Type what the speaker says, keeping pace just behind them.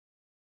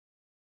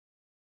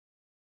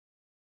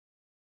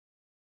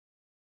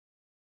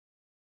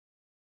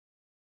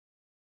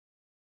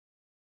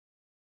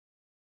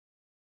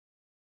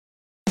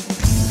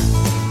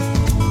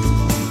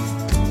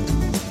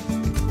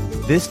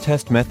This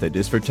test method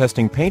is for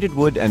testing painted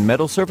wood and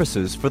metal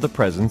surfaces for the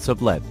presence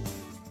of lead.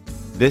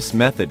 This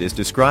method is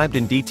described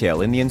in detail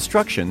in the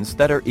instructions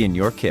that are in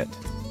your kit.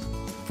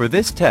 For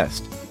this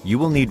test, you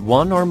will need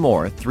one or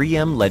more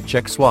 3M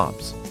Lead-check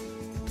swabs.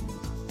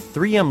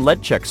 3M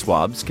Lead-check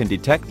swabs can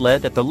detect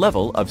lead at the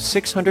level of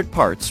 600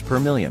 parts per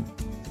million.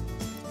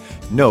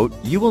 Note,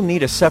 you will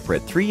need a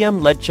separate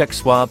 3M Lead-check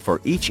swab for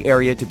each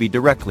area to be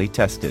directly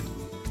tested.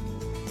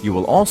 You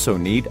will also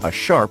need a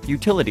sharp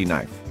utility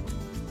knife.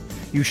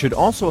 You should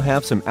also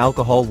have some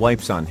alcohol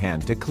wipes on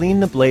hand to clean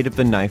the blade of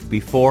the knife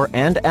before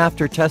and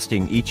after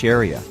testing each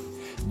area.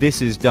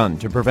 This is done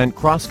to prevent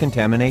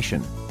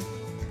cross-contamination.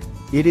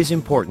 It is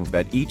important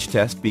that each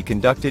test be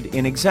conducted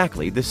in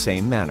exactly the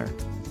same manner.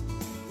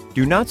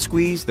 Do not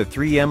squeeze the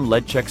 3M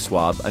Lead-check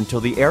swab until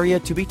the area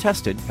to be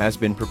tested has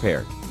been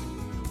prepared.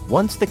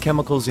 Once the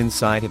chemicals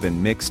inside have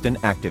been mixed and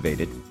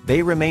activated,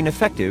 they remain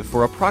effective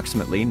for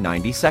approximately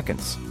 90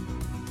 seconds.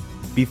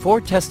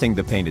 Before testing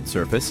the painted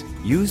surface,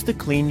 use the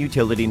clean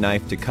utility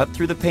knife to cut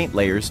through the paint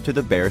layers to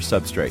the bare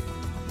substrate.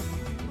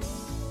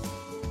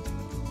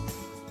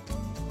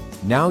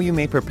 Now you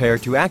may prepare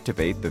to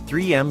activate the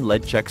 3M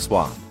Lead-check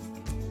swab.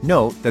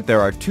 Note that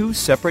there are two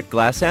separate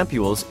glass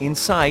ampules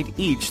inside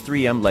each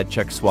 3M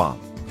Lead-check swab,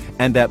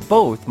 and that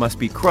both must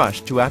be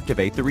crushed to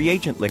activate the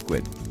reagent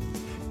liquid.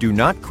 Do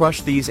not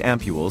crush these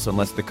ampules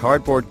unless the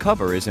cardboard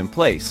cover is in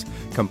place,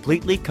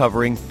 completely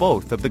covering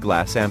both of the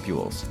glass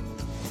ampules.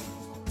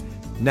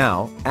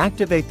 Now,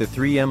 activate the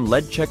 3M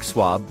Lead-check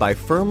swab by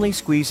firmly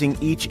squeezing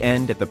each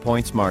end at the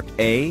points marked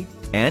A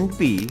and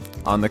B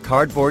on the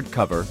cardboard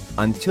cover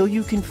until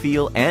you can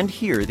feel and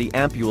hear the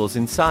ampules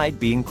inside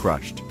being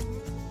crushed.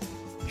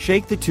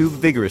 Shake the tube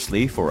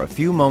vigorously for a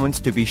few moments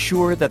to be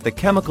sure that the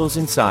chemicals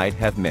inside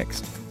have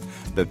mixed.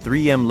 The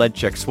 3M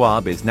Lead-check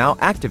swab is now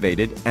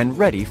activated and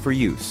ready for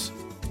use.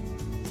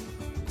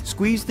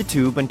 Squeeze the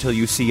tube until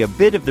you see a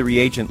bit of the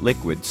reagent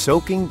liquid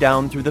soaking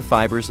down through the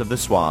fibers of the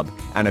swab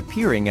and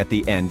appearing at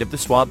the end of the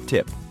swab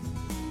tip.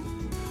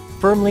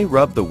 Firmly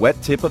rub the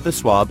wet tip of the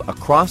swab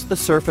across the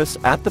surface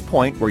at the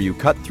point where you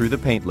cut through the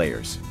paint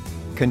layers.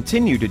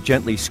 Continue to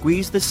gently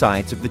squeeze the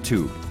sides of the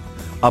tube.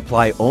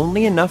 Apply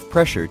only enough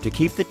pressure to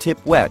keep the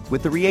tip wet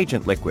with the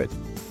reagent liquid.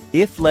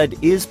 If lead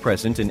is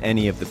present in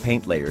any of the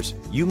paint layers,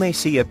 you may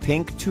see a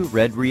pink to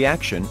red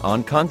reaction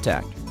on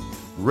contact.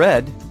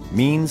 Red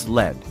means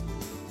lead.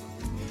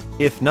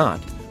 If not,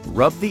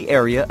 rub the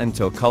area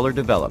until color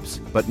develops,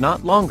 but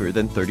not longer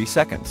than 30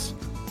 seconds.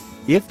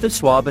 If the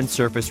swab and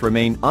surface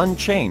remain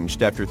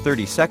unchanged after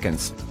 30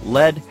 seconds,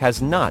 lead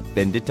has not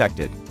been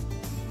detected.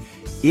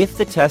 If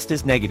the test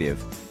is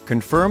negative,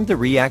 confirm the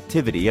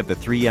reactivity of the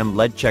 3M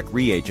Lead-check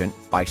reagent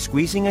by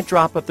squeezing a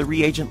drop of the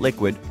reagent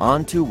liquid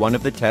onto one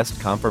of the test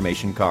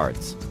confirmation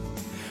cards.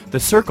 The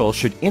circle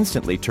should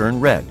instantly turn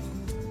red.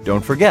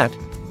 Don't forget,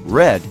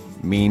 red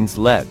means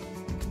lead.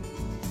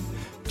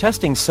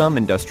 Testing some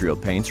industrial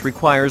paints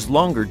requires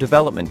longer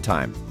development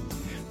time.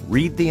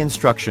 Read the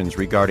instructions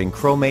regarding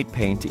chromate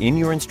paint in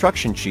your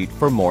instruction sheet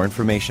for more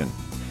information.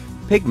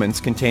 Pigments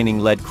containing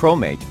lead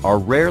chromate are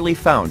rarely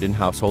found in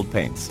household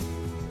paints.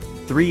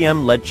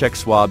 3M Lead-check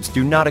swabs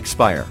do not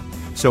expire,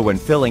 so when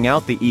filling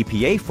out the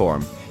EPA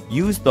form,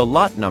 use the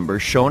lot number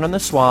shown on the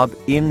swab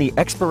in the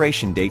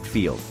expiration date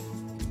field.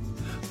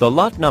 The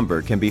lot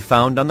number can be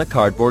found on the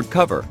cardboard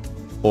cover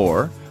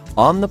or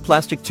on the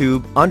plastic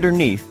tube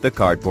underneath the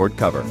cardboard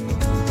cover.